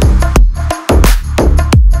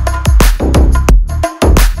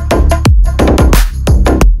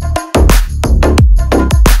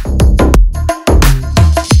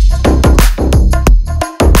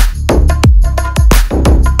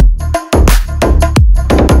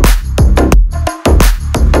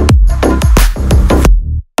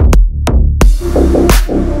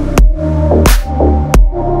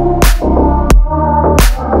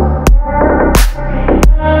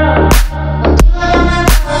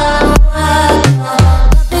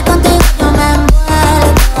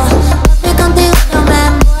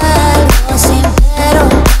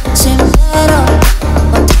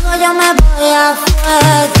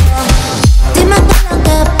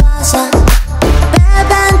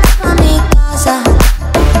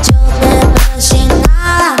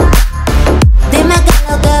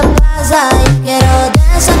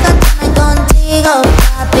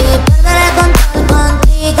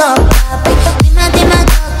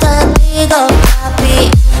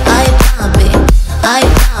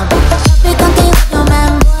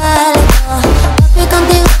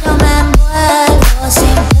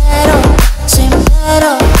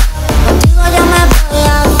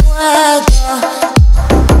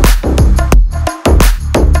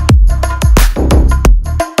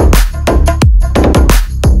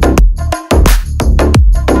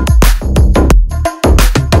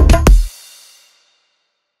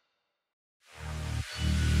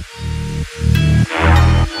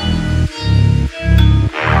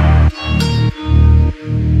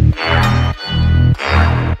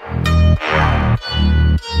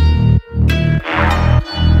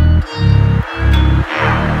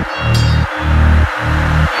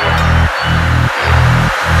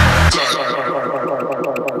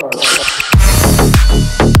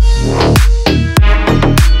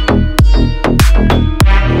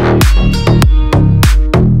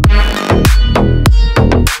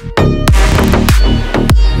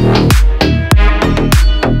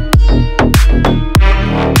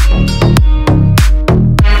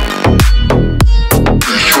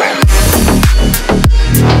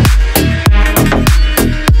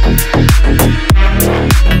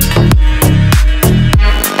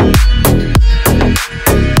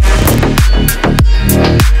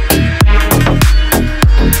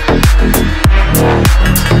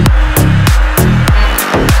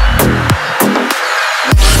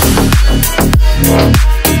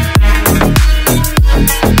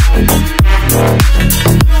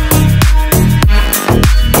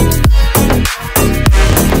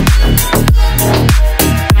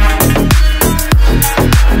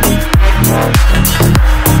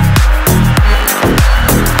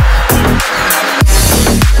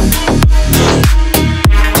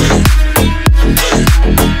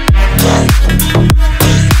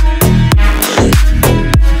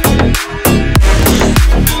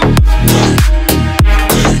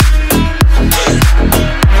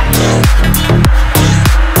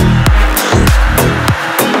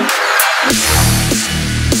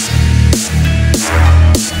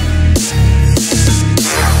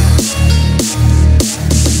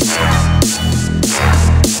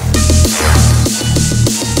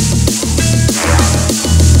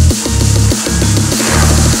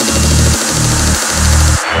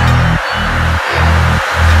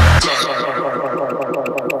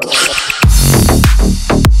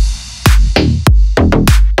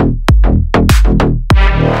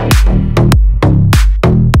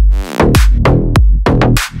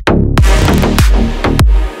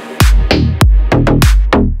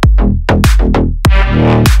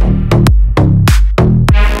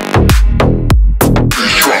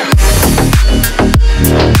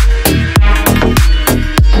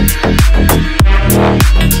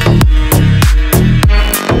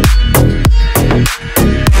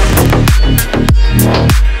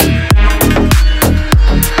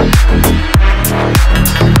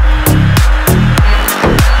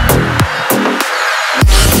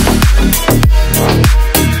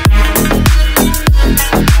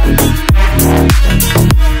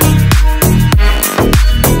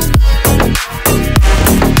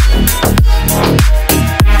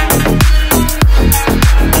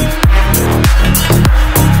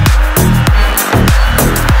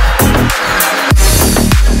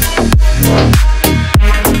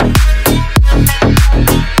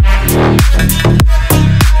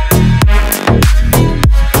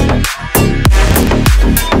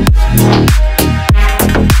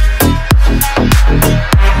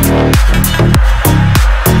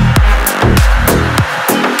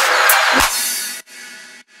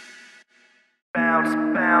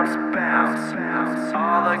 bounce, bounce.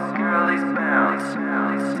 All the girlies bounce.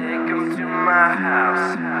 Take them to my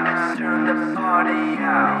house. Turn the party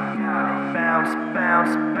out. Bounce,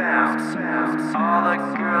 bounce, bounce. All the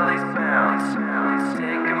girlies bounce.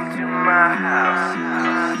 Take them to my house.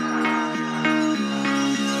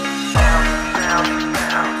 Bounce, bounce,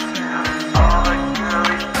 bounce. All the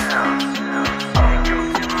girlies bounce. Take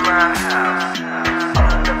them to my house.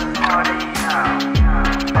 Turn the party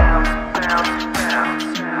out. Bounce, bounce, bounce.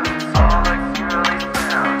 All the girlies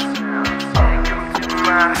bounce. Take them to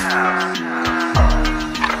my house.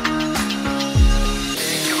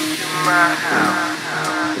 Take them to my house.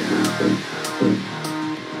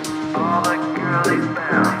 All the girlies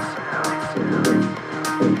bounce.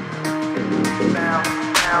 Bounce,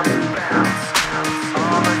 bounce, bounce.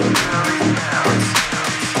 All the girlies bounce.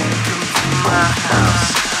 Take them to my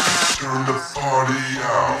house. Turn the party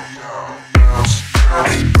out. Bounce,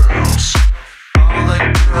 bounce, bounce. All the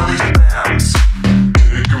girlies bounce.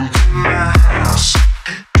 Take them to My house.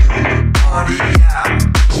 turn the Party out.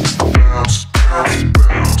 bounce, bounce,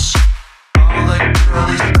 bounce. All the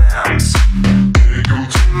girlies bounce. Take them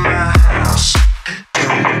to My house.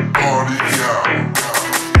 turn the party out.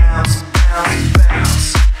 Bounce, bounce,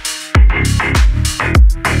 bounce.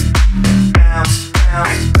 Bounce,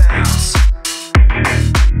 bounce, bounce.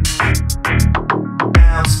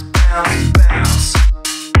 Bounce, bounce, bounce.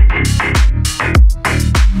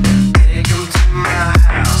 Take 'em to my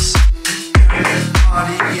house. Turn the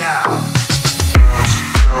party out. Bounce,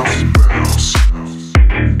 bounce, bounce.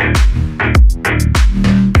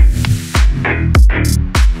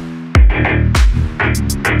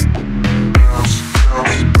 Bounce,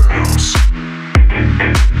 bounce, bounce.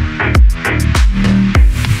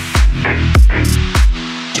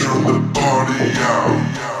 Turn the party out.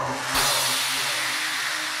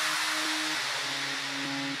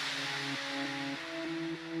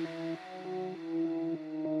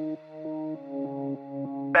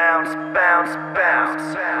 Bounce, bounce,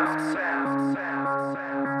 bounce.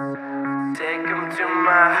 Take 'em to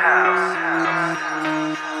my house.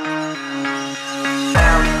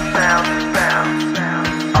 Bounce, bounce, bounce.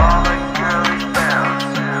 All the girlies bounce.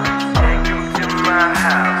 Take 'em to my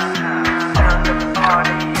house. Turn the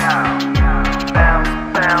party out. Bounce,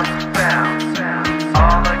 bounce, bounce.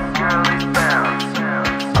 All the girlies bounce.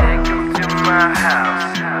 Take 'em to my house.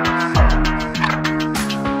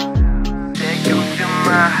 Take 'em to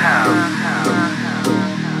my house.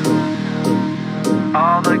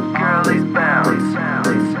 All the girlies bounce.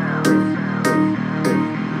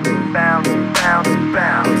 Bounce, bounce,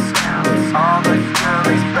 bounce. All the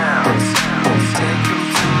girlies bounce. Take 'em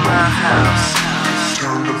to my house.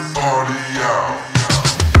 Turn the party out.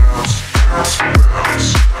 Bounce, bounce, bounce.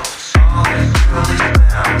 All the girlies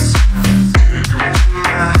bounce. Take 'em To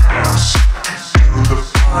my house. turn the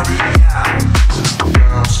Party out.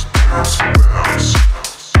 bounce, bounce, bounce.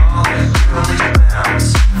 All the girlies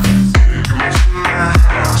bounce. Take 'em To my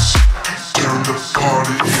house. turn the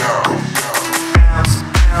party out. Bounce,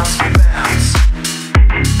 bounce, bounce.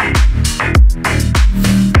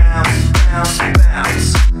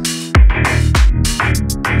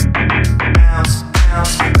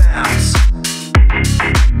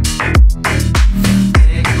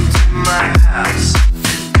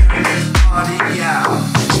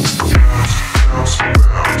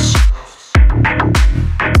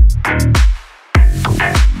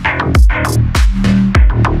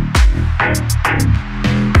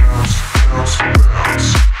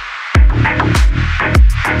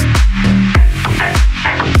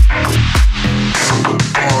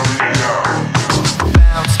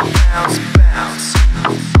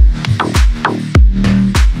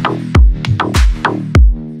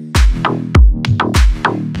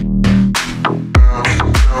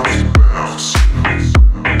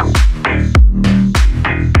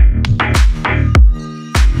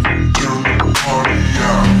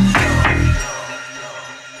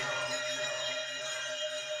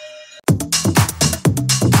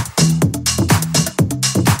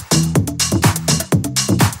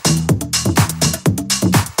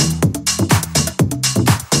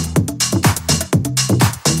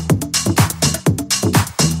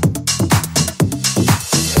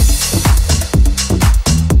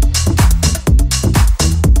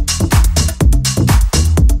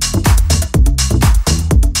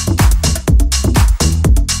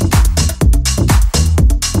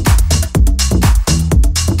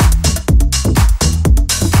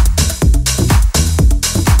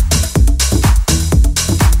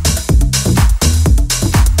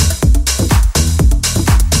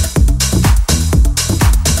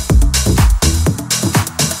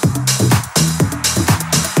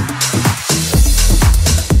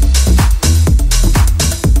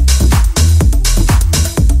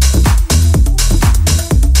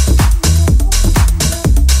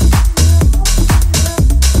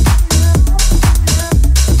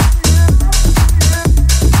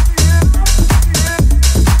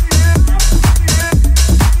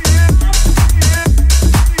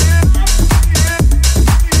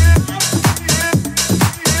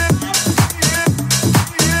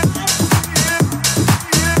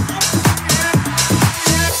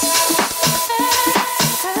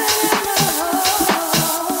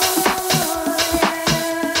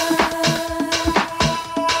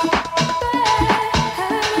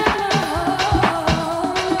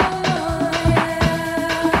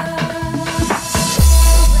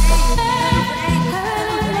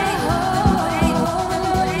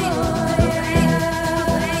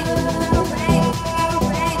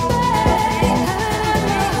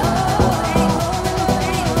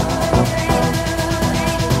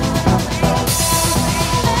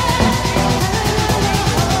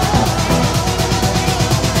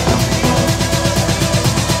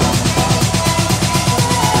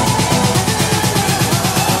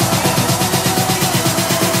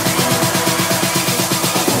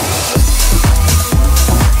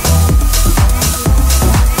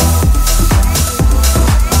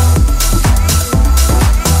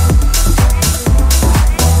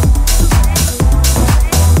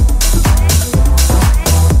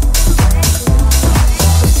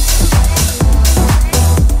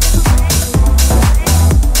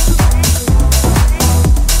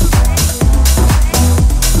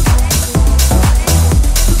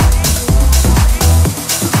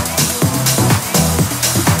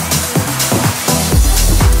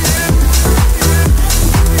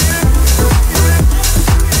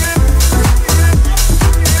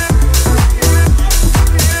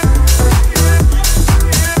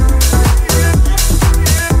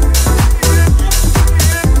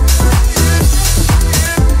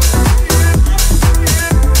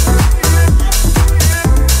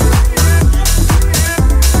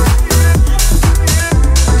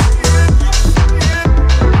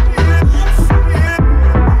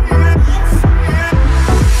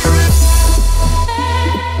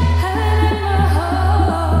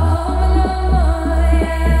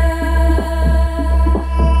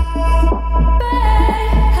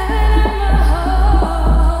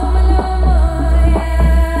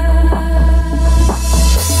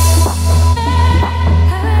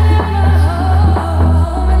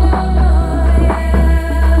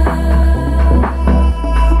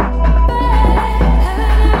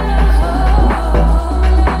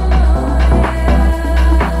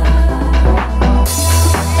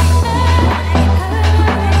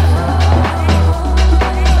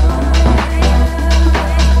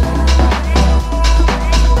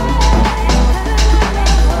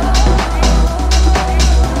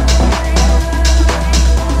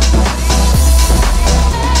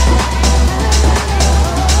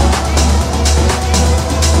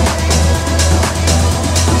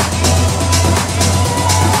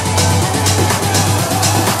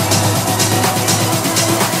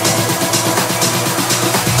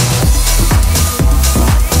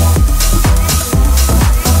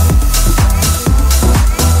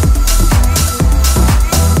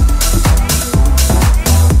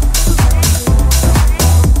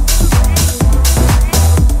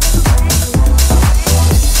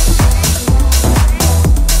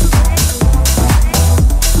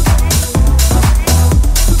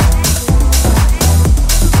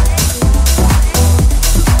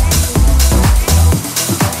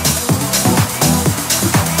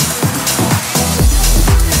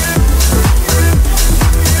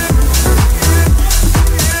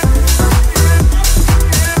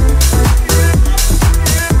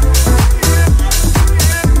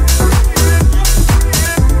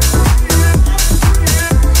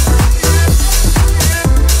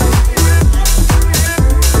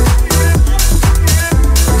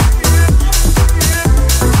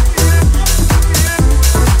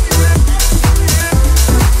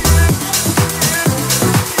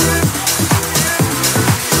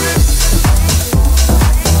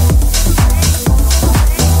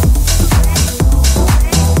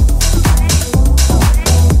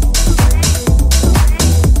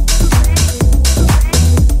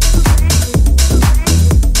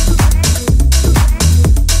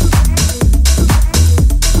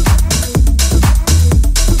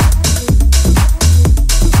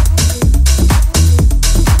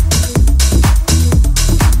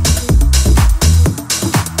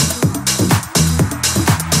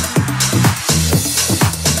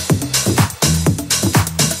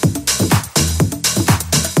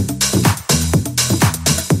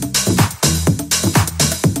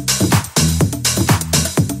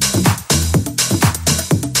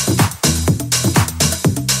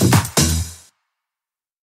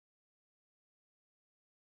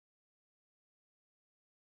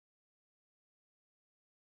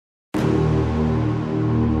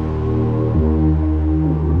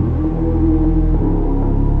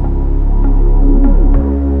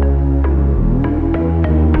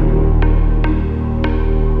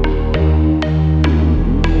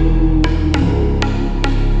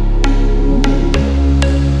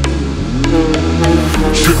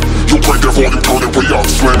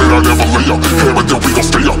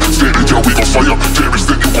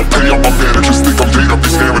 amateurs think I'm made up.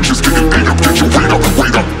 These amateurs getting ate up. Get your weight up,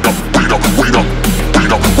 weight up, weight up, weight up, weight up,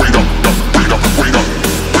 weight up, weight up, weight up, weight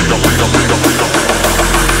up, weight up, weight up, weight up.